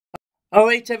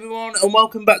Alright everyone, and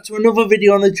welcome back to another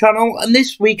video on the channel, and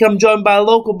this week I'm joined by a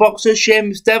local boxer,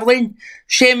 Seamus Devlin.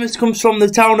 Seamus comes from the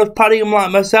town of Paddingham like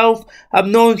myself. I've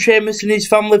known Seamus and his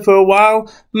family for a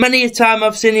while. Many a time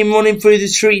I've seen him running through the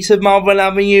streets of Malvern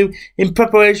Avenue in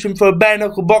preparation for a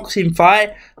bare-knuckle boxing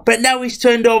fight, but now he's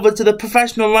turned over to the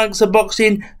professional ranks of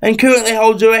boxing and currently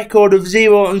holds a record of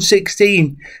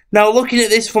 0-16. Now looking at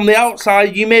this from the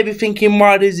outside, you may be thinking,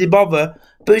 why does he bother?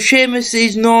 But Seamus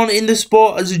is known in the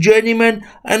sport as a journeyman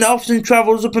and often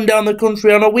travels up and down the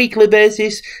country on a weekly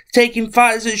basis, taking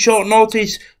fights at short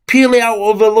notice purely out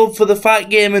of a love for the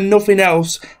fight game and nothing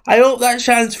else. I hope that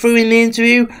shines through in the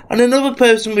interview. And another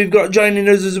person we've got joining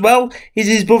us as well is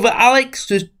his brother Alex,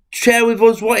 to share with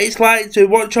us what it's like to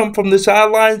watch on from the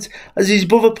sidelines as his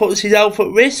brother puts his health at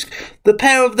risk. The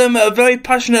pair of them are very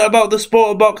passionate about the sport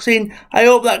of boxing. I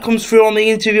hope that comes through on the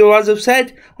interview, as I've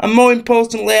said, and more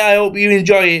importantly, I hope you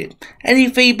enjoy it. Any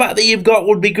feedback that you've got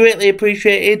would be greatly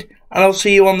appreciated, and I'll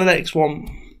see you on the next one.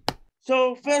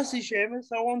 So firstly, Seamus,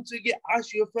 I want to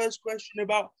ask you a first question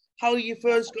about how you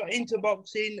first got into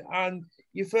boxing and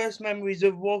your first memories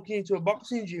of walking into a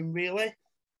boxing gym, really.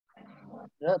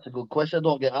 Yeah, that's a good question. I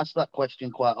don't get asked that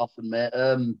question quite often, mate.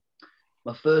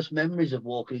 My first memories of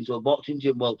walking into a boxing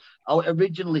gym. Well, how it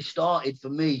originally started for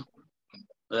me.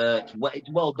 It's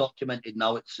well documented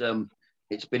now. It's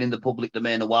been in the public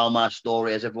domain a while. My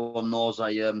story, as everyone knows,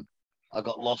 I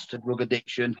got lost to drug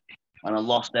addiction, and I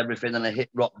lost everything, and I hit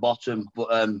rock bottom. But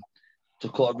to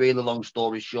cut a really long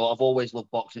story short, I've always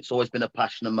loved boxing. It's always been a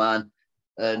passion of mine.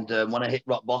 And when I hit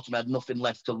rock bottom, I had nothing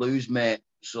left to lose, mate.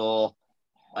 So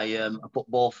I put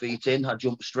both feet in, I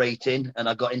jumped straight in, and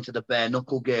I got into the bare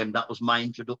knuckle game. That was my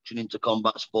introduction into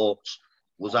combat sports,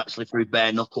 was actually through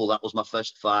bare knuckle. That was my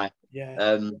first fight.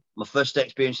 Yeah. My first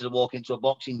experience of walking into a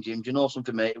boxing gym. Do you know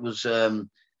something, mate? It was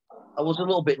I was a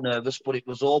little bit nervous, but it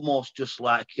was almost just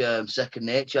like second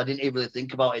nature. I didn't even really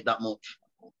think about it that much.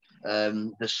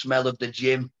 The smell of the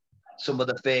gym, some of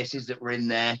the faces that were in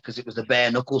there, because it was the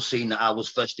bare knuckle scene that I was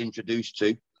first introduced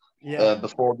to. Yeah.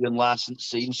 Before the unlicensed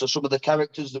scene. So some of the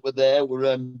characters that were there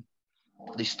were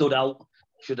they stood out,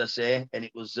 should I say? And it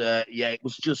was it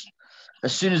was just,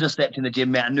 as soon as I stepped in the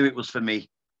gym, mate, I knew it was for me.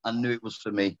 I knew it was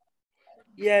for me.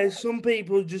 Yeah, some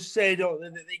people just say, don't they,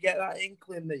 that they get that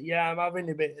inkling that, yeah, I'm having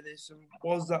a bit of this. And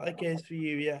was that the case for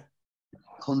you? Yeah.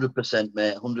 100%,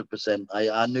 mate. 100%.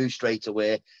 I knew straight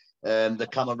away. The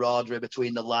camaraderie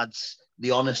between the lads,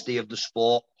 the honesty of the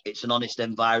sport. It's an honest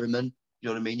environment. You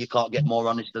know what I mean? You can't get more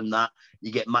honest than that.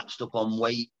 You get matched up on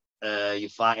weight. You're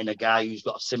fighting a guy who's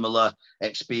got a similar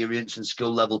experience and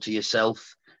skill level to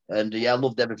yourself. And I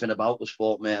loved everything about the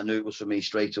sport, mate. I knew it was for me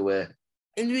straight away.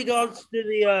 In regards to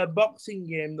the boxing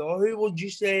game, though, who would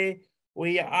you say were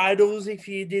your idols if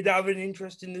you did have an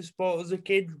interest in the sport as a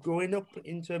kid growing up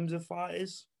in terms of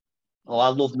fighters? Oh, I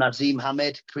love Nazim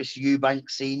Hamed, Chris Eubank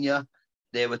Sr.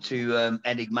 They were two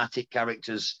enigmatic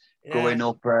characters growing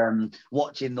up.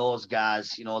 Watching those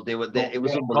guys, you know, it was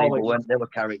unbelievable. Weren't they? Were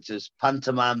characters,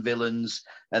 pantomime villains,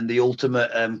 and the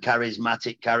ultimate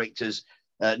charismatic characters,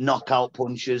 knockout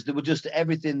punchers. They were just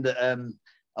everything that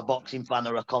a boxing fan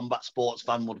or a combat sports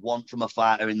fan would want from a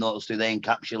fighter. In those two, they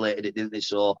encapsulated it, didn't they?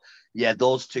 So yeah,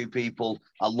 those two people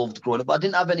I loved growing up. But I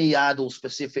didn't have any idols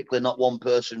specifically, not one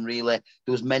person really.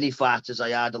 There was many fighters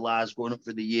I idolized growing up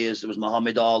through the years. There was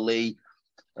Muhammad Ali.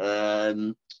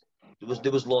 There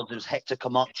was loads. There was Hector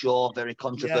Camacho, very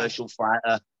controversial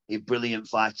fighter, a brilliant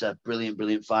fighter,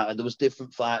 brilliant fighter. There was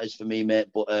different fighters for me, mate.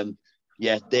 But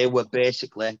yeah, they were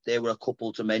a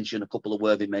couple to mention, a couple of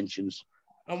worthy mentions.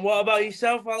 And what about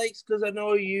yourself, Alex? Because I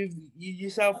know you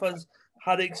yourself has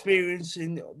had experience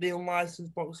in the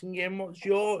unlicensed boxing game. What's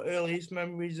your earliest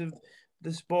memories of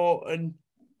the sport and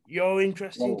your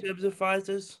interest in terms of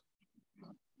fighters?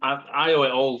 I owe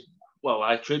it all. Well,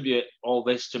 I attribute all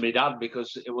this to my dad,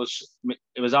 because it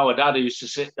was our dad who used to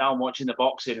sit down watching the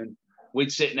boxing, and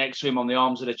we'd sit next to him on the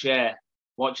arms of the chair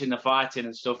watching the fighting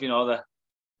and stuff. You know, the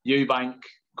Eubank,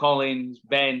 Collins,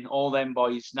 Ben, all them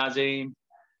boys, Nazim.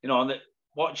 You know, and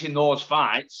watching those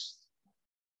fights,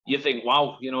 you think,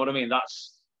 wow, you know what I mean?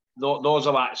 Those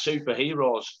are like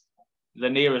superheroes, the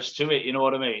nearest to it, you know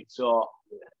what I mean? So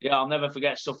yeah, I'll never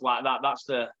forget stuff like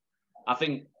that. I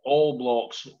think all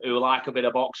blokes who like a bit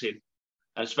of boxing,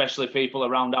 and especially people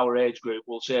around our age group,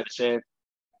 will say the same.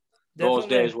 Definitely. Those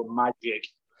days were magic.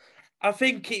 I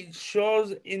think it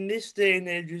shows in this day and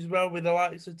age as well, with the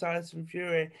likes of Tyson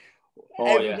Fury.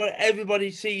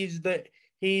 Everybody sees that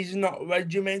he's not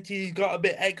regimented. He's got a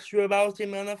bit extra about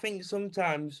him, and I think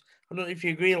sometimes, I don't know if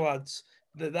you agree, lads,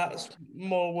 that's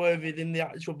more worthy than the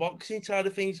actual boxing side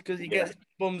of things, because he gets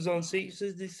bums on seats,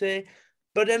 as they say.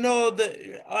 But I know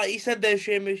that, like you said there,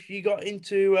 Seamus, you got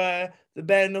into the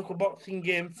bare-knuckle boxing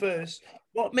game first.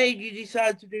 What made you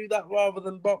decide to do that rather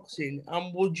than boxing?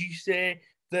 And would you say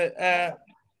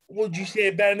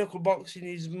bare-knuckle boxing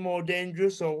is more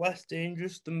dangerous or less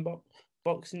dangerous than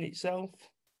boxing itself?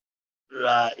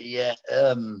 Right, yeah.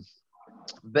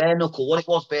 Bare knuckle. What it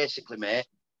was basically, mate,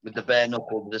 with the bare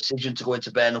knuckle, the decision to go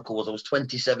into bare knuckle was I was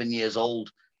 27 years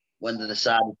old when I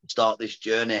decided to start this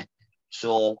journey.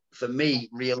 So for me,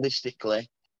 realistically,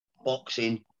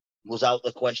 boxing was out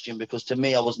the question because to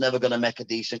me, I was never going to make a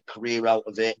decent career out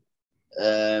of it.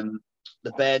 Um,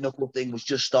 the bare knuckle thing was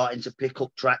just starting to pick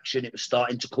up traction. It was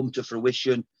starting to come to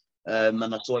fruition, and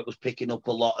I saw it was picking up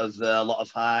a lot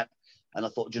of hype. And I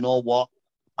thought, you know what?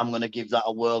 I'm going to give that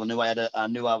a whirl. I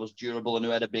knew I was durable. I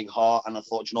knew I had a big heart, and I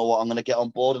thought, you know what? I'm going to get on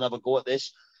board and have a go at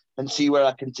this and see where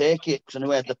I can take it. Because I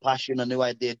knew I had the passion. I knew I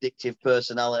had the addictive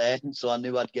personality, and so I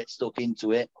knew I'd get stuck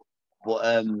into it.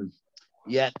 But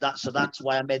yeah, that's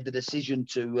why I made the decision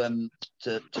to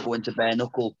go into bare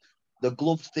knuckle. The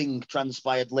glove thing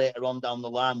transpired later on down the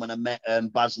line when I met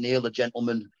Baz Neal, a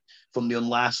gentleman from the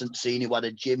unlicensed scene who had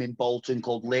a gym in Bolton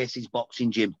called Lacey's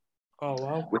Boxing Gym, Oh,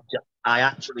 wow. which I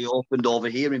actually opened over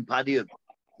here in Padiham.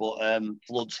 But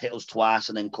floods hit us twice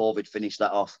and then COVID finished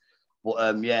that off.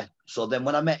 But yeah, so then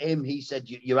when I met him, he said,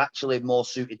 you're actually more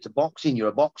suited to boxing. You're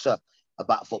a boxer, a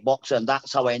back foot boxer. And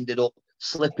that's how I ended up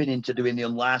slipping into doing the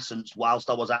unlicensed whilst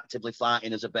I was actively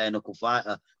fighting as a bare knuckle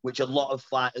fighter, which a lot of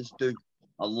fighters do.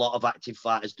 A lot of active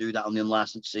fighters do that on the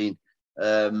unlicensed scene.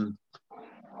 In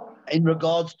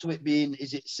regards to it being,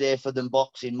 is it safer than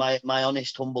boxing? My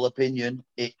honest, humble opinion,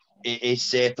 it is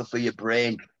safer for your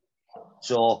brain.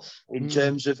 So in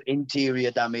terms of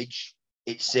interior damage,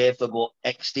 it's safer, but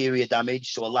exterior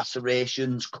damage, so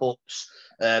lacerations, cuts,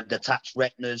 detached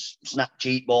retinas, snapped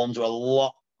cheekbones are a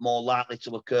lot more likely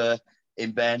to occur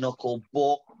in bare knuckle.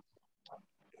 But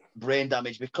brain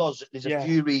damage, because there's a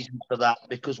few reasons for that.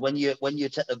 Because when you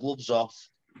take the gloves off,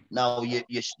 now you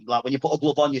like when you put a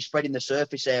glove on, you're spreading the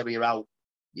surface area out.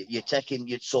 You're taking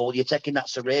that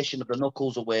serration of the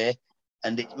knuckles away,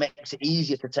 and it makes it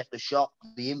easier to take the shock,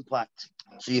 the impact,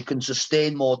 so you can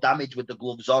sustain more damage with the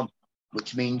gloves on,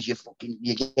 which means you're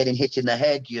getting hit in the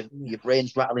head, your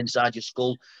brain's rattling inside your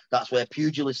skull. That's where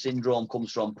pugilist syndrome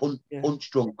comes from.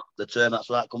 Punch drunk, the term, that's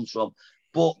where that comes from.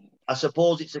 But I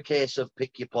suppose it's a case of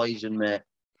pick your poison, mate.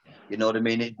 You know what I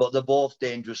mean? But they're both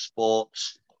dangerous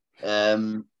sports.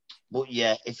 But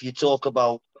yeah, if you talk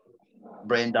about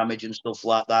brain damage and stuff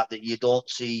like that, you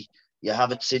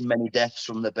haven't seen many deaths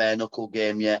from the bare knuckle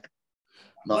game yet.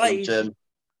 Not in terms.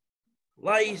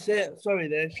 Like you said, sorry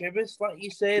there, Seamus. Like you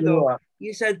say though,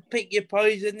 you said pick your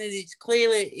poison, and it's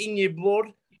clearly in your blood.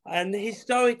 And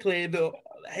historically,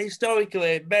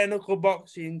 bare knuckle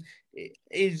boxing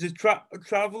is a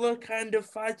traveller kind of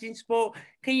fighting sport.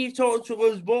 Can you talk to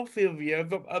us both of you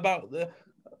about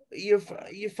your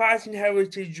fighting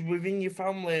heritage within your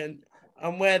family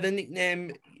and where the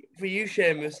nickname for you,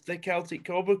 Seamus, the Celtic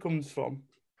Cobra, comes from?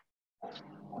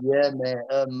 Yeah, mate.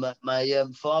 My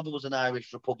father was an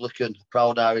Irish Republican,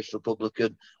 proud Irish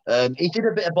Republican. He did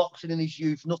a bit of boxing in his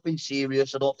youth, nothing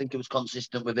serious. I don't think he was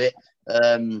consistent with it.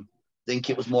 I think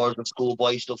it was more of a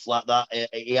schoolboy stuff like that.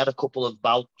 He had a couple of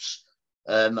bouts.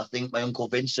 I think my uncle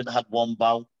Vincent had one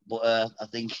bout, but I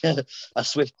think a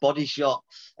swift body shot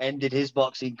ended his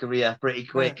boxing career pretty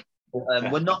quick.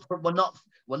 But, we're not from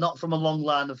a long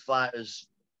line of fighters.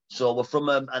 So we're from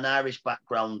an Irish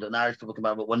background, an Irish Republican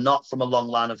background, but we're not from a long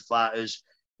line of fighters.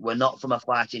 We're not from a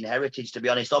fighting heritage, to be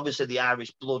honest. Obviously, the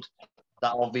Irish blood,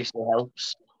 that obviously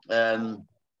helps.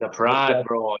 The pride,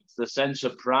 bro. It's the sense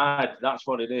of pride. That's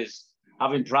what it is.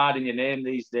 Having pride in your name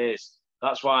these days.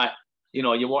 That's why,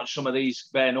 you watch some of these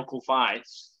bare knuckle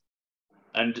fights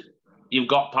and you've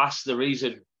got past the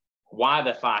reason why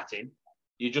they're fighting.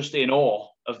 You're just in awe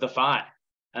of the fight.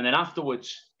 And then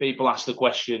afterwards, people ask the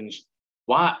questions,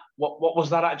 why? What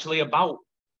was that actually about?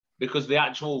 Because the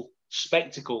actual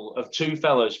spectacle of two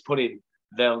fellas putting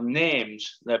their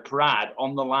names, their pride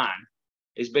on the line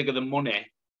is bigger than money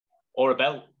or a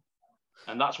belt.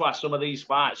 And that's why some of these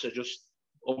fights are just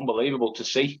unbelievable to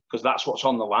see, because that's what's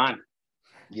on the line.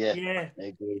 Yeah. I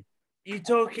agree. You're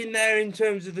talking there in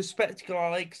terms of the spectacle,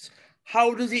 Alex.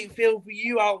 How does it feel for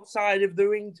you outside of the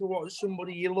ring to watch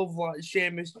somebody you love like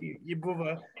Seamus, your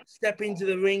brother, step into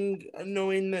the ring and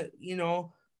knowing that,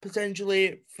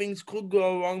 potentially things could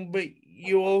go wrong, but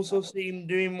you also see him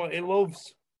doing what he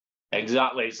loves?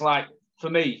 Exactly. It's like, for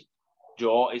me,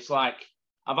 Joe, it's like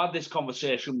I've had this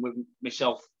conversation with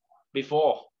myself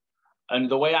before. And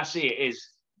the way I see it is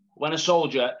when a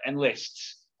soldier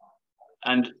enlists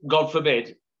and God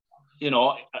forbid, he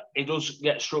does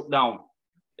get struck down,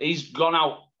 He's gone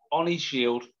out on his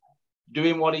shield,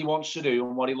 doing what he wants to do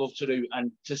and what he loves to do.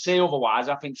 And to say otherwise,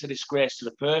 I think it's a disgrace to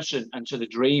the person and to the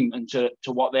dream and to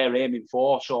what they're aiming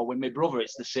for. So with my brother,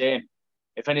 it's the same.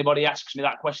 If anybody asks me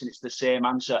that question, it's the same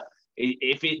answer.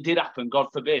 If it did happen, God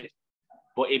forbid,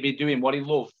 but he'd be doing what he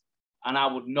loved, and I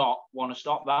would not want to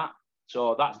stop that.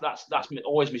 So that's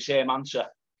always my same answer.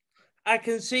 I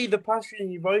can see the passion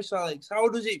in your voice, Alex. How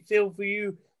does it feel for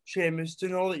you, Seamus, to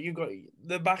know that you've got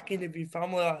the backing of your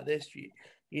family like this?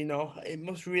 You know, it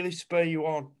must really spur you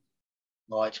on.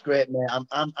 Oh, it's great, mate.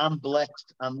 I'm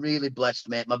blessed. I'm really blessed,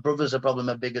 mate. My brothers are probably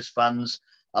my biggest fans.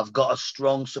 I've got a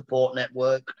strong support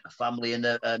network, a family and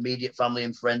immediate family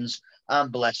and friends. I'm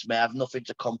blessed, mate. I've nothing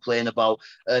to complain about.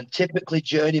 Typically,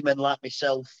 journeymen like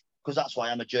myself, because that's why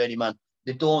I'm a journeyman.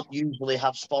 They don't usually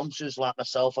have sponsors like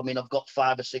myself. I mean, I've got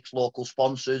 5 or 6 local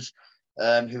sponsors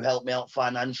who help me out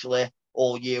financially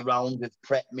all year round with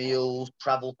prep meals,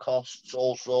 travel costs,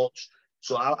 all sorts.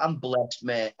 So I'm blessed,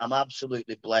 mate. I'm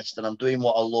absolutely blessed, and I'm doing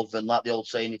what I love. And like the old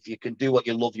saying, if you can do what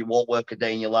you love, you won't work a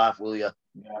day in your life, will you?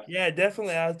 Yeah,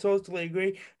 definitely. I totally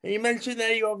agree. And you mentioned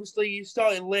there you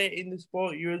started late in the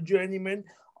sport. You're a journeyman.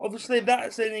 Obviously,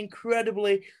 that's an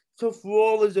incredibly tough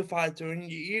role as a fighter,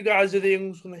 and you guys are the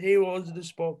unsung heroes of the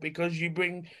sport because you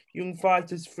bring young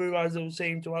fighters through, as I was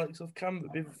saying to Alex off camera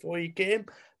before you came.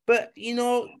 But you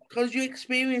know, because you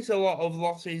experience a lot of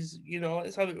losses, you know,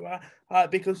 let's have it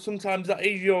right, because sometimes that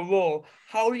is your role.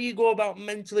 How do you go about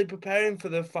mentally preparing for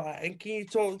the fight? And can you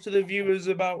talk to the viewers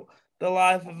about the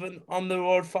life of an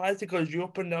on-the-road fighter, because you're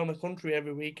up and down the country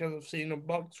every week, as I've seen on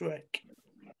Box Rec?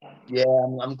 Yeah,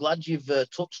 I'm glad you've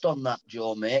touched on that,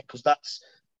 Joe, mate, because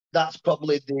that's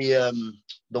probably the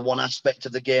one aspect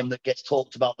of the game that gets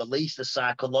talked about the least, the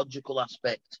psychological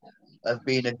aspect of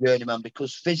being a journeyman.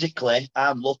 Because physically,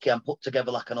 I'm lucky, I'm put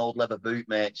together like an old leather boot,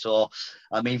 mate. So,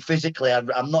 I mean, physically,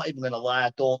 I'm not even going to lie,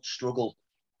 I don't struggle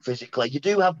physically. You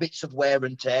do have bits of wear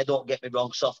and tear, don't get me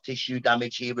wrong, soft tissue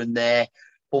damage here and there,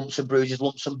 bumps and bruises,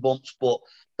 lumps and bumps, but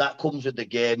that comes with the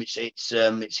game. It's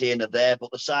here and there.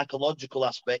 But the psychological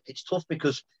aspect, it's tough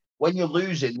because when you're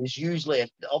losing, there's usually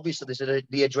obviously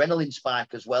the adrenaline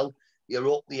spike as well.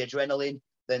 You're up the adrenaline,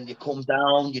 then you come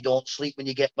down. You don't sleep when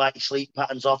you get back. Your sleep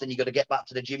patterns off, and you got to get back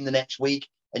to the gym the next week,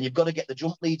 and you've got to get the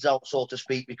jump leads out, so to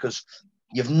speak, because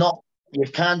you've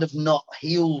kind of not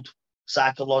healed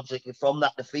psychologically from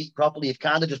that defeat properly. You've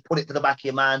kind of just put it to the back of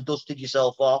your mind, dusted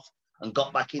yourself off, and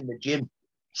got back in the gym.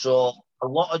 So a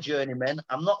lot of journeymen,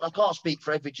 I can't speak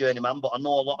for every journeyman, but I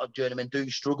know a lot of journeymen do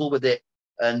struggle with it.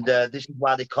 And this is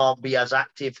why they can't be as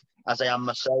active as I am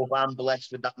myself. I'm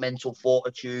blessed with that mental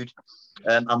fortitude.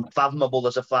 I'm fathomable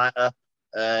as a fighter.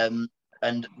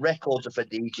 And records are for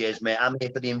DJs, mate. I'm here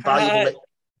for the invaluable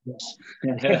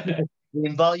experience. The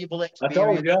invaluable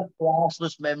experience,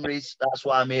 priceless memories. That's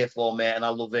what I'm here for, mate, and I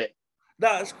love it.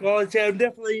 That's quality. I'm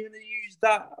definitely going to use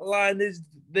that line as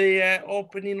the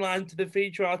opening line to the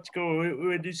feature article. We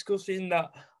were discussing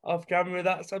that off camera.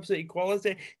 That's absolutely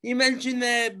quality. You mentioned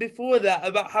there before that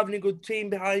about having a good team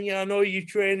behind you. I know your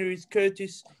trainer is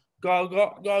Curtis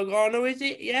Gargano, is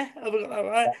it? Yeah, have I got that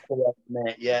right? That's correct,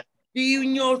 mate. Yeah. Do you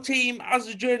and your team, as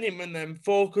a journeyman, then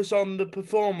focus on the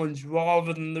performance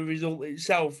rather than the result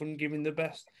itself and giving the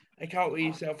best account of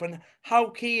yourself? And how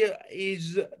key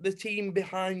is the team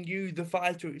behind you, the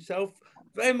fighter itself?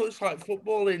 Very much like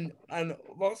footballing and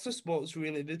lots of sports,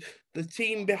 really. The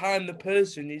team behind the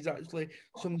person is actually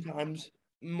sometimes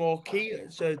more key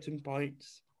at certain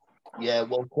points. Yeah,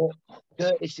 well,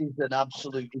 Curtis is an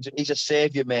absolute, he's a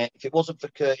saviour, mate. If it wasn't for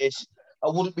Curtis, I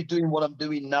wouldn't be doing what I'm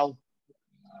doing now.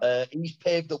 He's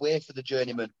paved the way for the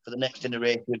journeyman, for the next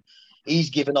generation. He's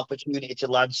given opportunity to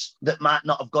lads that might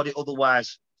not have got it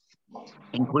otherwise,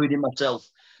 including myself.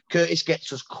 Curtis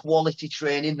gets us quality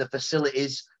training. The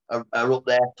facilities are up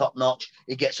there, top notch.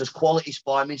 He gets us quality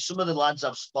sparring. I mean, some of the lads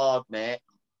I've sparred, mate,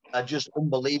 are just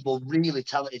unbelievable. Really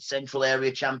talented Central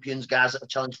Area champions, guys that have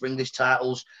challenged for English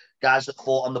titles, guys that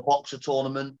fought on the Boxer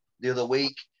tournament the other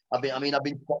week.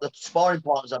 The sparring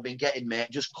partners I've been getting, mate,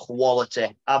 just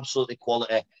quality, absolutely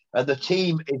quality. And the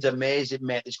team is amazing,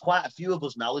 mate. There's quite a few of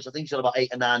us now. I think there's about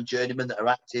 8 or 9 journeymen that are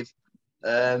active.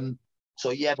 So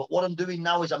yeah, but what I'm doing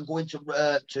now is I'm going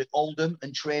to Oldham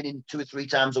and training 2 or 3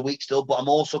 times a week still. But I'm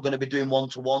also going to be doing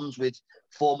one-to-ones with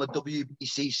former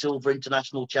WBC silver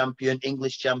international champion,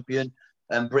 English champion,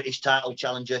 and British title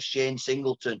challenger Shane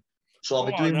Singleton. So I'll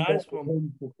be doing nice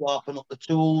to sharpen up the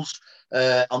tools,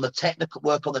 on the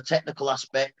technical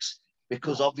aspects,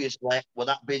 because obviously we're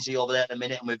that busy over there at the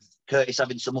minute, and with Curtis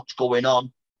having so much going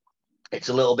on, it's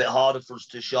a little bit harder for us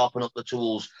to sharpen up the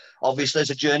tools. Obviously, as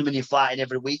a journeyman, you're fighting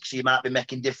every week, so you might be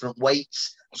making different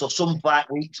weights. So some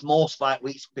fight weeks, most fight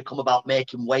weeks become about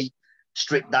making weight,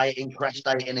 strict dieting, crash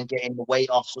dieting, and getting the weight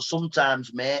off. So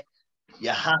sometimes, mate, you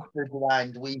have to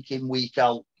grind week in, week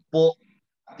out. But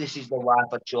this is the life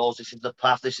I chose. This is the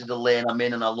path. This is the lane I'm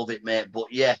in, and I love it, mate. But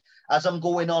yeah, as I'm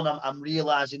going on, I'm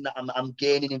realizing that I'm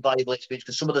gaining invaluable experience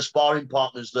because some of the sparring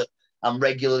partners that I'm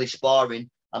regularly sparring,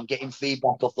 I'm getting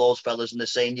feedback off those fellas, and they're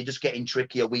saying you're just getting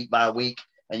trickier week by week,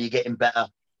 and you're getting better.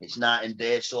 It's night and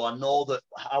day. So I know that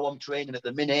how I'm training at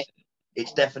the minute,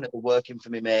 it's definitely working for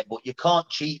me, mate. But you can't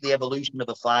cheat the evolution of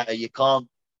a fighter. You can't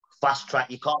fast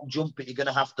track. You can't jump it. You're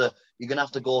gonna have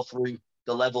to go through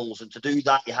the levels, and to do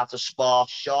that, you have to spar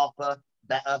sharper,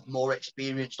 better, more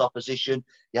experienced opposition.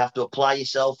 You have to apply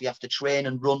yourself. You have to train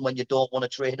and run when you don't want to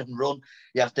train and run.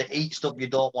 You have to eat stuff you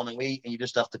don't want to eat, and you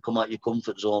just have to come out your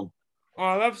comfort zone. Oh,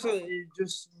 I'm absolutely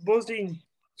just buzzing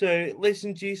to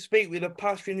listen to you speak with a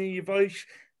passion in your voice,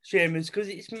 Seamus, because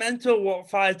it's mental what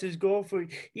fighters go through.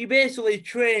 You basically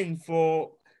train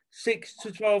for 6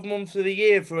 to 12 months of the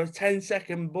year for a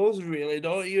 10-second buzz, really,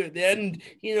 don't you? At the end,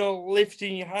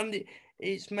 lifting your hand.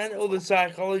 It's mental, the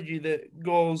psychology that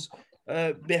goes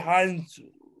behind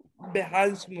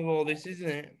some of all this, isn't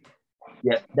it?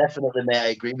 Yeah, definitely, mate. I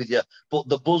agree with you. But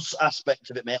the buzz aspect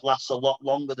of it, mate, lasts a lot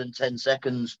longer than 10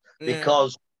 seconds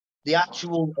because the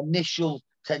actual initial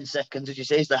 10 seconds, as you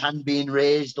say, is the hand being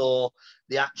raised or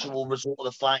the actual result of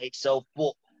the fight itself.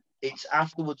 But it's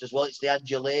afterwards as well. It's the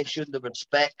adulation, the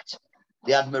respect,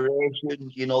 the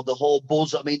admiration, the whole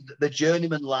buzz. I mean, the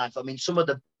journeyman life. I mean, some of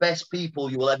the best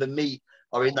people you will ever meet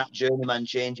are in that journeyman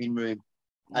changing room.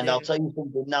 And I'll tell you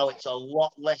something now, it's a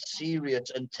lot less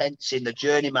serious and tense in the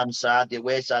journeyman side, the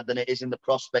away side, than it is in the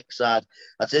prospect side.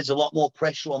 I'd say there's a lot more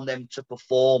pressure on them to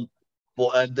perform.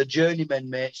 But the journeymen,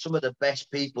 mate, some of the best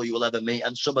people you will ever meet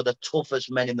and some of the toughest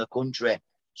men in the country.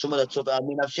 Some of the tough. I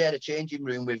mean, I've shared a changing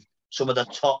room with some of the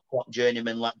top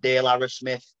journeymen like Dale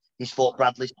Harrismith. He's fought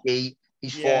Bradley Skeet.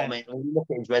 He's fought, mate. When you look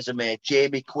at his resume,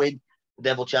 Jamie Quinn,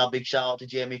 Devil Child, big shout out to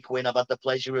Jamie Quinn. I've had the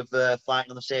pleasure of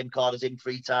fighting on the same card as him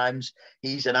 3 times.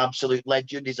 He's an absolute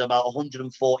legend. He's about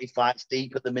 140 fights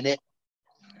deep at the minute.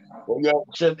 But yeah,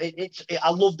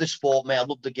 I love the sport, mate. I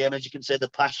love the game. As you can say, the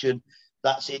passion.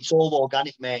 It's all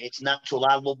organic, mate. It's natural.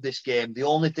 I love this game. The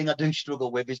only thing I do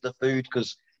struggle with is the food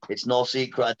because it's no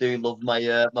secret. I do love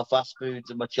my fast foods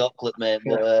and my chocolate, mate.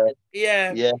 But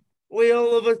yeah. We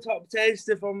all love a top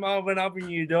taster from Malvern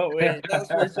Avenue, don't we? That's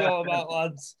what it's all about,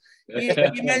 lads.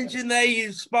 You mentioned there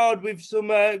you sparred with some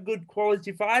good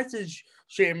quality fighters,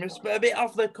 Seamus, but a bit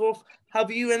off the cuff. Have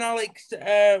you and Alex,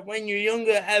 when you were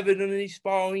younger, ever done any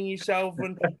sparring yourself?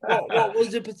 And what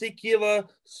was a particular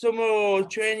summer or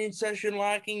training session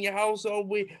like in your household?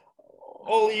 With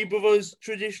all you brothers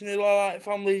traditionally, like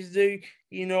families do,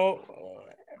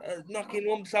 knocking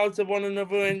lumps out of one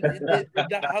another, and did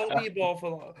that help you both a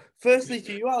lot? Firstly,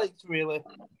 to you, Alex, really.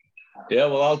 Yeah,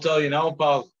 well, I'll tell you now,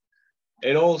 pal.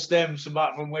 It all stems from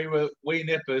back when we were wee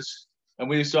nippers, and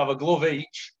we used to have a glove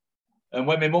each. And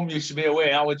when my mum used to be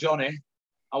away, our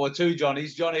 2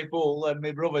 Johnnies, Johnny Bull and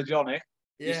my brother Johnny,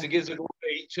 used to give us a glove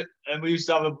each, and we used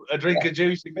to have a drink of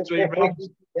juice in between rounds.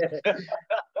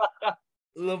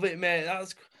 Love it, mate.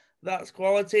 That's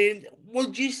quality. And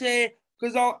would you say,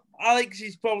 because Alex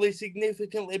is probably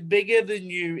significantly bigger than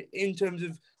you in terms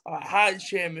of height,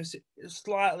 Seamus,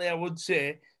 slightly, I would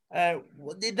say.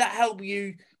 Did that help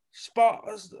you spot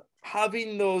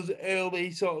having those early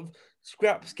sort of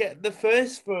scraps get the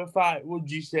first for a fight,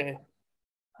 would you say?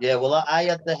 Yeah, well, I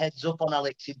had the heads up on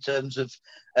Alex in terms of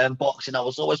boxing. I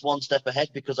was always one step ahead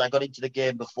because I got into the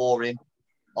game before him,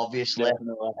 obviously.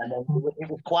 Definitely. And then it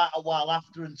was quite a while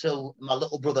after until my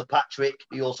little brother Patrick,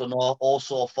 he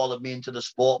also followed me into the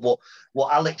sport. But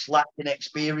what Alex lacked in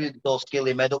experience or skill,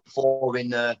 he made up for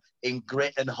in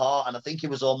grit and heart. And I think he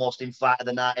was almost in fight of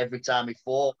the night every time he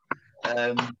fought.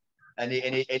 And he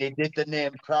did the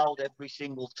name proud every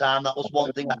single time. That was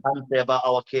one thing I can say about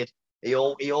our kid. He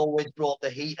always brought the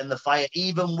heat and the fire,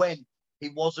 even when he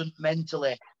wasn't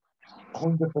mentally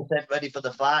 100% ready for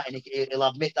the fight. And he'll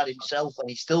admit that himself. And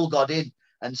he still got in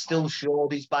and still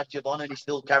showed his badge of honor. And he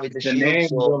still carried the shield. Name,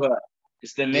 brother.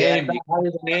 It's the name. You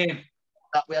carry the name.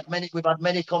 We've had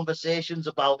many conversations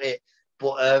about it,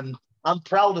 but I'm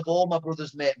proud of all my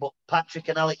brothers, mate. But Patrick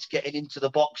and Alex getting into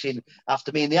the boxing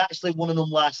after me, and they actually won an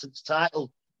unlicensed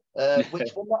title,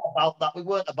 which we're not about that. We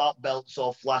weren't about belts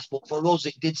or flash, but for us,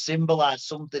 it did symbolise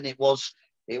something. It was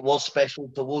special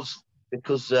to us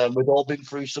because we'd all been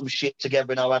through some shit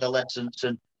together in our adolescence,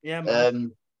 and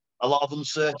a lot of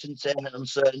uncertainty and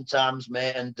uncertain times,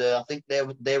 mate. And I think they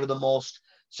were the most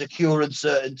securing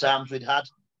certain times we'd had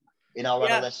in our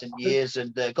Yeah. adolescent years,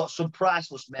 and got some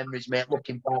priceless memories, mate.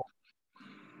 Looking back,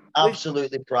 We've-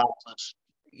 absolutely priceless.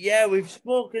 Yeah, we've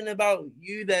spoken about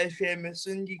you there, Seamus,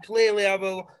 and you clearly have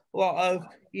a lot of,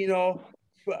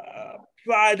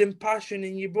 pride and passion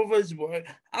in your brother's work.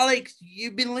 Alex,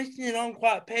 you've been listening on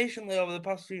quite patiently over the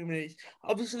past few minutes.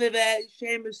 Obviously, there,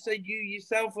 Seamus said you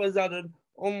yourself has had an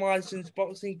unlicensed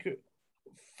boxing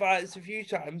fights a few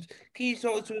times. Can you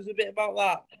talk to us a bit about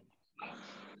that?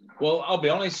 Well, I'll be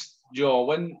honest, Joe,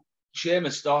 when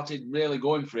Seamus started really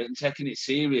going for it and taking it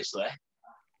seriously,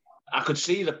 I could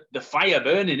see the fire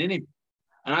burning in him.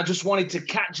 And I just wanted to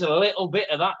catch a little bit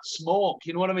of that smoke,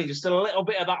 you know what I mean? Just a little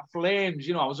bit of that flames,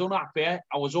 I was unhappy,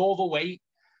 I was overweight.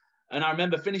 And I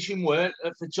remember finishing work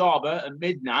at Fataba at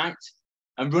midnight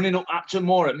and running up to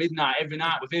Moore at midnight every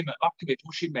night with him at back of me,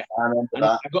 pushing me. I remember and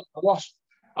that. I lost.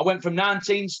 I went from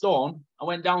 19 stone, I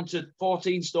went down to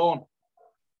 14 stone.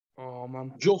 Oh,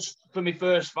 man. Just for my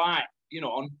first fight,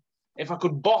 and if I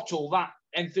could bottle that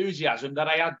enthusiasm that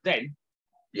I had then,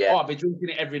 I'd be drinking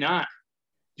it every night,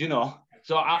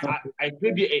 So I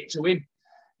attribute it to him.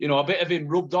 A bit of him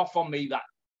rubbed off on me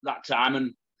that time,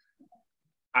 and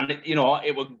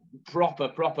it was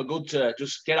proper good to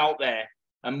just get out there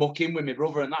and muck in with my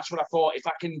brother. And that's what I thought. If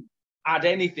I can add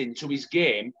anything to his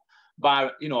game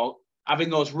by having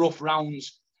those rough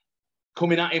rounds,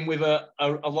 coming at him with a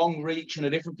long reach and a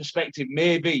different perspective,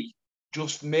 maybe,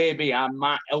 just maybe, I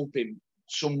might help him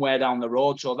somewhere down the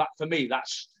road. So that, for me,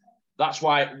 that's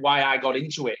why I got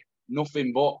into it.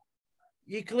 Nothing but.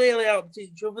 You clearly helped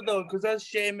each other, though, because as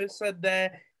Seamus said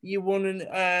there, you won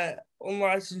an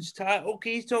unlicensed title.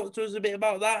 Can you talk to us a bit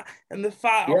about that? And the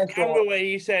fight off camera where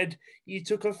you said you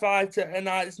took a fight at a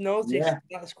night's notice. Yeah.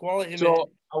 That's quality, so, mate.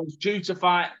 I was due to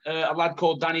fight a lad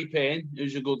called Danny Payne,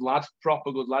 who's a good lad,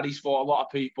 proper good lad. He's fought a lot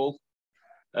of people.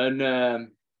 And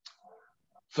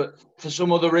for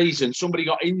some other reason, somebody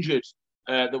got injured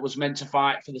that was meant to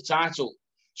fight for the title.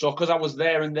 So because I was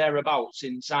there and thereabouts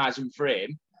in size and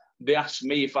frame, they asked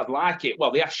me if I'd like it.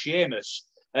 Well, they asked Seamus,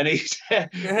 and he said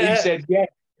yeah.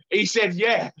 He said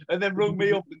yeah, and then rung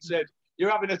me up and said,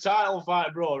 "You're having a title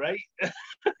fight, bro, right?"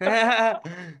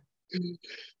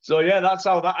 So yeah, that's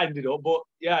how that ended up. But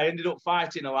yeah, I ended up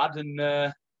fighting a lad, and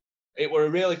it were a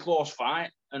really close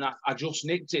fight, and I just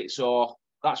nicked it. So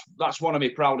that's one of my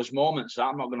proudest moments.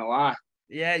 I'm not gonna lie.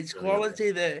 Yeah, it's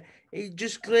quality that it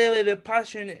just clearly the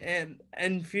passion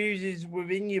infuses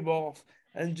within you both.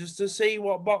 And just to see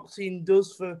what boxing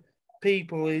does for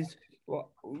people is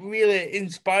really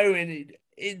inspiring.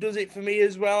 It does it for me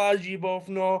as well, as you both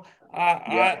know.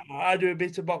 I do a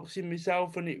bit of boxing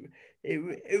myself, and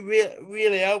it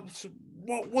really helps.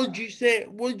 What would you say?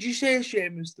 Would you say,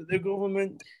 Seamus, that the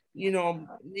government,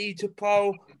 need to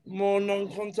plough more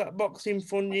non-contact boxing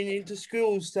funding into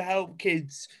schools to help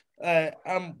kids?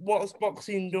 And what's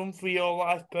boxing done for your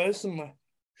life personally,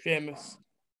 Seamus?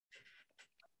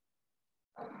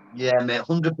 Yeah, mate,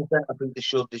 100%. I think they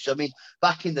should. I mean,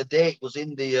 back in the day, it was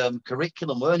in the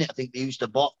curriculum, weren't it? I think they used to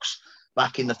box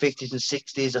back in the 50s and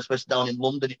 60s, especially down in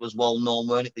London. It was well known,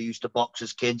 weren't it? They used to box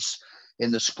as kids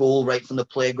in the school, right from the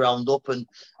playground up. And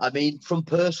I mean, from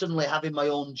personally having my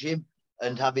own gym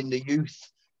and having the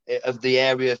youth of the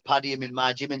area of Padiham in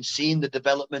my gym and seeing the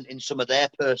development in some of their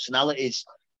personalities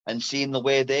and seeing the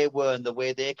way they were and the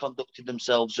way they conducted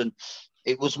themselves. And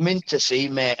it was meant to see,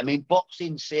 mate. I mean,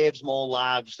 boxing saves more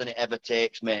lives than it ever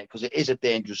takes, mate, because it is a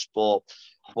dangerous sport.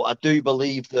 But I do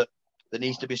believe that there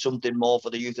needs to be something more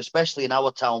for the youth, especially in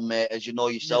our town, mate. As you know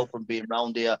yourself from being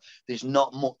around here, there's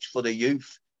not much for the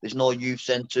youth. There's no youth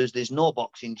centres. There's no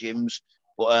boxing gyms.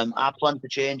 But I plan to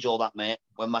change all that, mate,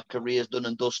 when my career's done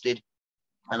and dusted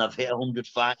and I've hit 100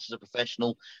 fights as a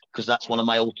professional, because that's one of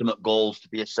my ultimate goals, to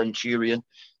be a centurion.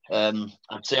 I'd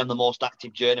say I'm the most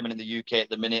active journeyman in the UK at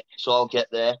the minute, so I'll get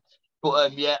there.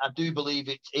 But yeah, I do believe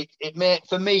it may,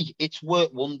 for me, it's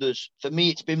worked wonders. For me,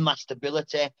 it's been my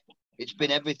stability. It's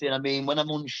been everything. I mean, when I'm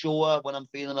unsure, when I'm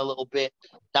feeling a little bit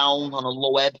down on a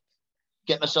low ebb,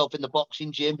 get myself in the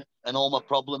boxing gym and all my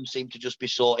problems seem to just be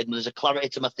sorted. And there's a clarity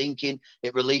to my thinking.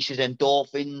 It releases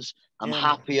endorphins. I'm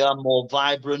happier, more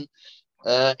vibrant.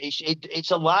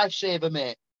 It's a lifesaver,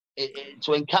 mate.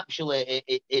 To encapsulate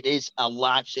it is a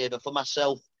lifesaver for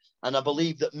myself. And I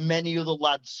believe that many other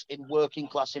lads in working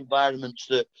class environments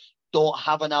that don't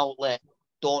have an outlet,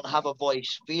 don't have a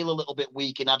voice, feel a little bit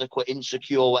weak, inadequate,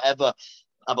 insecure, whatever.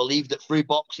 I believe that through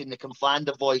boxing, they can find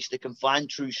a voice, they can find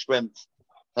true strength.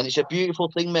 And it's a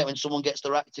beautiful thing, mate, when someone gets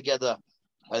their act together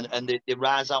and they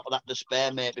rise out of that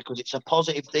despair, mate, because it's a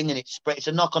positive thing and it's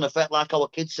a knock-on effect, like our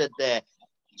kid said there.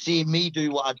 Seeing me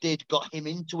do what I did got him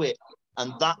into it.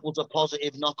 And that was a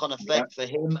positive knock-on effect for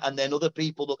him and then other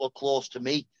people that were close to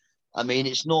me. I mean,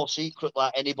 it's no secret,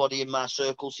 like, anybody in my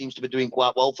circle seems to be doing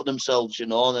quite well for themselves,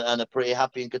 and are pretty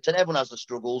happy and content. Everyone has the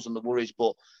struggles and the worries,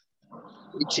 but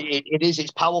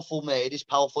it's powerful, mate. It is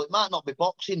powerful. It might not be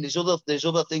boxing. There's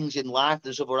other things in life.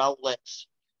 There's other outlets.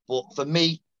 But for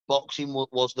me, boxing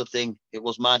was the thing. It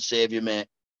was my saviour, mate.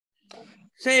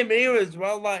 Same here as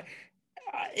well. Like,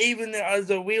 even as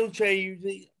a wheelchair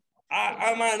user,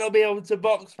 I might not be able to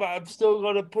box, but I've still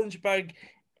got a punch bag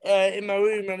in my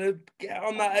room, and I get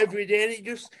on that every day, and it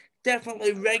just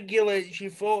definitely regulates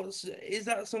your thoughts. Is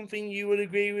that something you would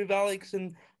agree with, Alex?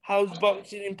 And how's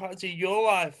boxing impacted your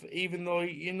life, even though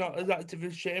you're not as active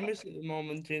as Seamus at the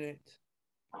moment in it?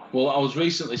 Well, I was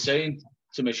recently saying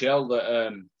to Michelle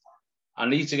that I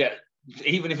need to get,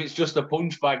 even if it's just a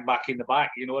punch bag back in the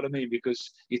back, you know what I mean?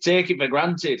 Because you take it for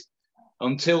granted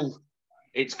until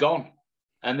it's gone.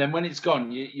 And then when it's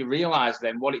gone, you realise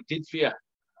then what it did for you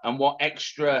and what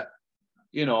extra,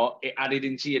 it added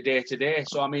into your day-to-day.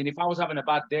 So, I mean, if I was having a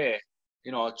bad day,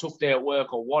 a tough day at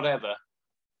work or whatever,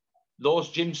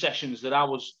 those gym sessions that I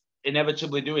was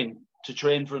inevitably doing to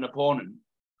train for an opponent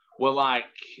were like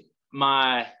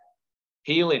my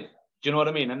healing. Do you know what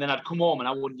I mean? And then I'd come home and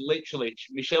I would literally,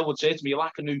 Michelle would say to me, "You're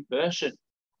like a new person,"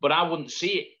 but I wouldn't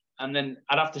see it. And then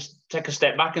I'd have to take a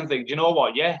step back and think, do you know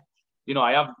what? Yeah,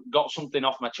 I have got something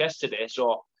off my chest today.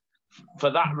 So for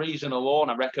that reason alone,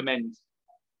 I recommend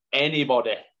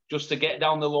anybody just to get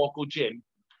down the local gym,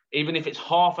 even if it's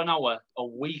half an hour a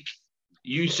week.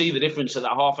 You see the difference that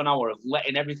half an hour of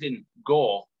letting everything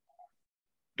go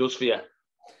does for you.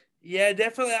 Yeah,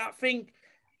 definitely. I think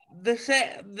there's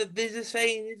a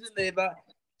saying, isn't there, that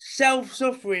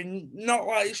self-suffering, not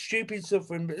like stupid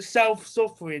suffering, but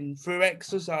self-suffering through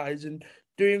exercise and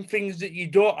doing things that you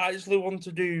don't actually want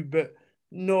to do but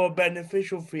no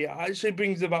beneficial for you, actually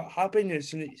brings about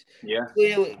happiness. And it's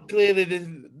clearly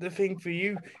the thing for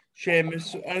you,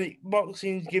 Seamus. And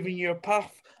boxing's giving you a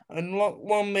path, and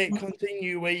one may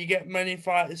continue where you get many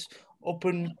fighters up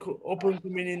and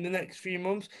coming in the next few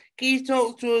months. Can you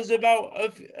talk to us about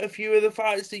a few of the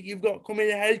fights that you've got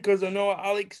coming ahead? Because I know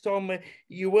Alex told me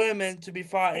you were meant to be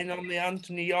fighting on the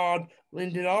Anthony Yard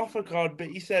Lyndon Arthur card, but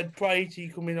he said prior to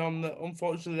you coming on that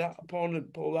unfortunately that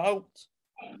opponent pulled out.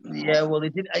 Yeah, well,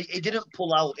 it didn't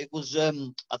pull out. It was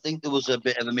I think there was a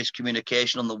bit of a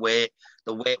miscommunication on the weight.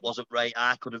 The weight wasn't right.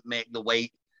 I couldn't make the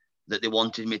weight that they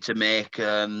wanted me to make.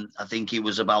 I think he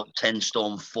was about 10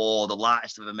 stone 4. The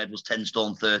lightest I've ever made was 10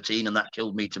 stone 13, and that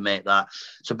killed me to make that.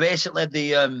 So basically,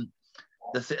 there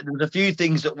was a few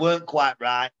things that weren't quite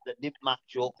right, that didn't match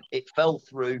up. It fell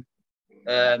through,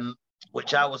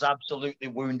 which I was absolutely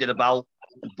wounded about.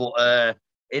 But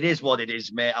it is what it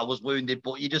is, mate. I was wounded,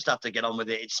 but you just have to get on with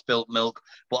it. It's spilt milk.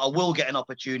 But I will get an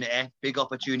opportunity. Big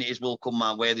opportunities will come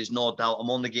my way. There's no doubt. I'm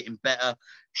only getting better,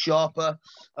 sharper,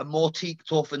 and more teak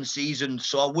tough and seasoned.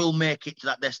 So I will make it to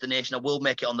that destination. I will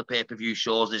make it on the pay-per-view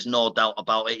shows. There's no doubt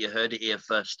about it. You heard it here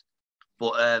first.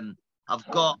 But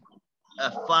I've got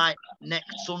a fight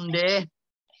next Sunday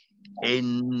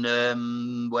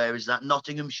in, where is that?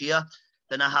 Nottinghamshire.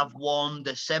 Then I have one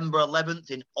December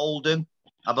 11th in Oldham,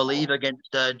 I believe,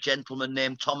 against a gentleman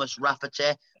named Thomas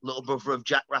Rafferty, little brother of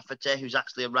Jack Rafferty, who's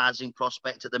actually a rising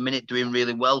prospect at the minute, doing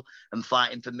really well and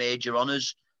fighting for major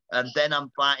honours. And then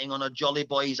I'm fighting on a Jolly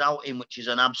Boys outing, which is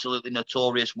an absolutely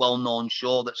notorious, well-known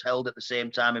show that's held at the same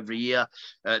time every year,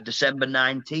 December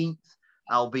 19th.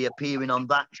 I'll be appearing on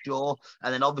that show.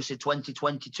 And then obviously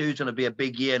 2022 is going to be a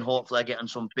big year, and hopefully I get on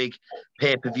some big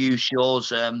pay-per-view shows.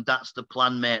 That's the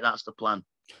plan, mate. That's the plan.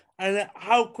 And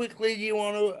how quickly do you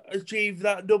want to achieve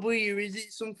that W? Is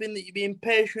it something that you're being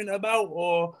patient about,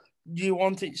 or do you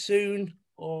want it soon?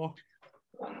 Or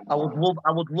I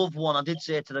would love one. I did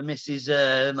say to the missus,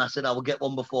 I said I will get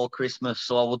one before Christmas.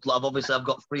 So I've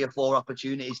got 3 or 4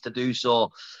 opportunities to do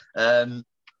so.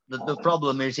 The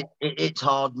problem is it's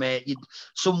hard, mate.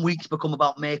 Some weeks become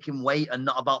about making weight and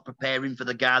not about preparing for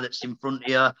the guy that's in front of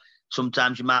you.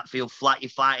 Sometimes you might feel flat. You're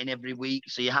fighting every week,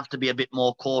 so you have to be a bit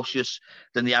more cautious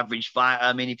than the average fighter.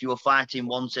 I mean, if you were fighting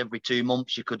once every 2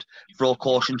 months, you could throw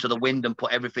caution to the wind and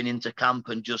put everything into camp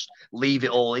and just leave it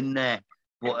all in there.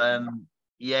 But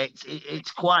yeah,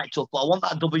 it's quite tough. But I want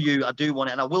that W. I do want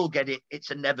it, and I will get it.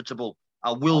 It's inevitable.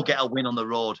 I will get a win on the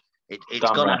road.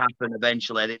 It's going to happen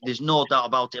eventually. There's no doubt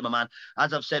about it, my man.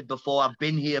 As I've said before, I've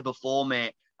been here before,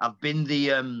 mate. I've been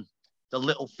the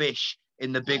little fish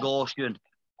in the big ocean,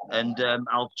 and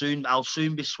I'll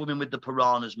soon be swimming with the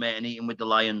piranhas, mate, and eating with the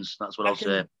lions. That's what I'll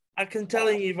say. I can tell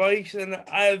in your voice, and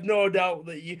I have no doubt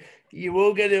that you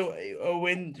will get a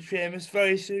win, Seamus,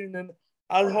 very soon. And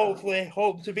I'll hopefully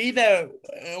hope to be there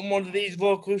on one of these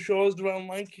local shows around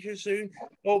Lancashire soon.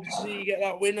 Hope to see you get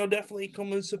that win. I'll definitely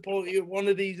come and support you at one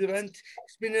of these events.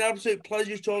 It's been an absolute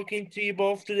pleasure talking to you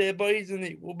both today, boys, and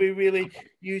it will be really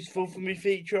useful for my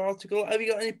feature article. Have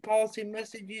you got any parting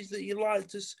messages that you'd like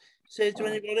to say to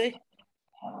anybody?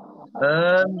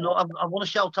 No, I want to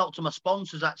shout out to my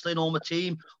sponsors, actually, and all my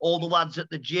team, all the lads at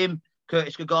the gym.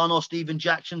 Curtis Gagano, Stephen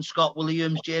Jackson, Scott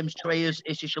Williams, James Treyers,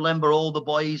 Issy Shalemba, all the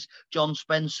boys, John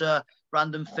Spencer,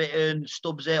 Brandon Fitton,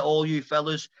 Stubbsy, all you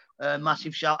fellas.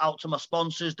 Massive shout out to my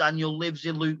sponsors, Daniel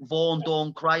Livesey, Luke Vaughan,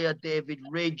 Dawn Cryer, David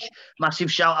Ridge. Massive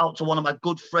shout out to one of my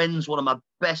good friends, one of my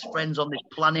best friends on this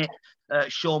planet,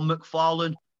 Sean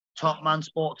McFarlane. Top man,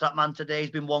 sports that man today.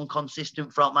 He's been one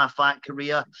consistent throughout my fight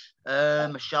career. A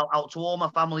shout out to all my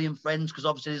family and friends, because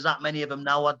obviously there's that many of them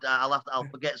now. I'll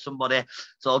forget somebody,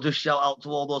 so I'll just shout out to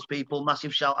all those people.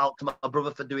 Massive shout out to my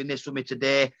brother for doing this with me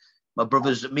today. Me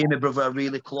and my brother are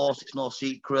really close. It's no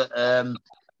secret, and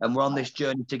we're on this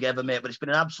journey together, mate. But it's been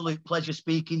an absolute pleasure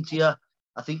speaking to you.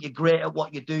 I think you're great at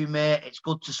what you do, mate. It's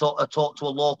good to sort of talk to a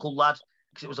local lad,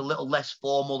 because it was a little less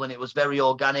formal and it was very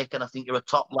organic, and I think you're a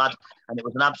top lad, and it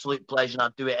was an absolute pleasure, and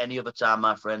I'd do it any other time,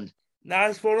 my friend.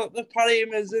 Nice one up the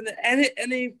Paddyhamers. And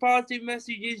any parting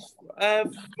messages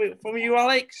from you,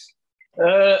 Alex?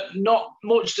 Not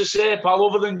much to say, pal,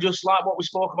 other than just like what we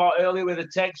spoke about earlier with the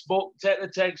textbook. Take the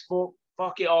textbook,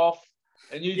 fuck it off,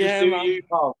 and you just do you,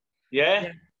 pal.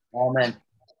 Yeah? Amen.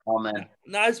 Amen.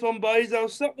 Nice one, boys. I'll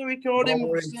stop the recording.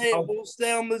 We'll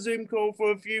stay on the Zoom call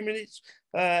for a few minutes,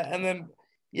 and then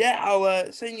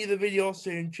I'll send you the video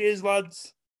soon. Cheers,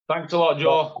 lads. Thanks a lot,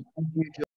 Joe. Thank you, Joe.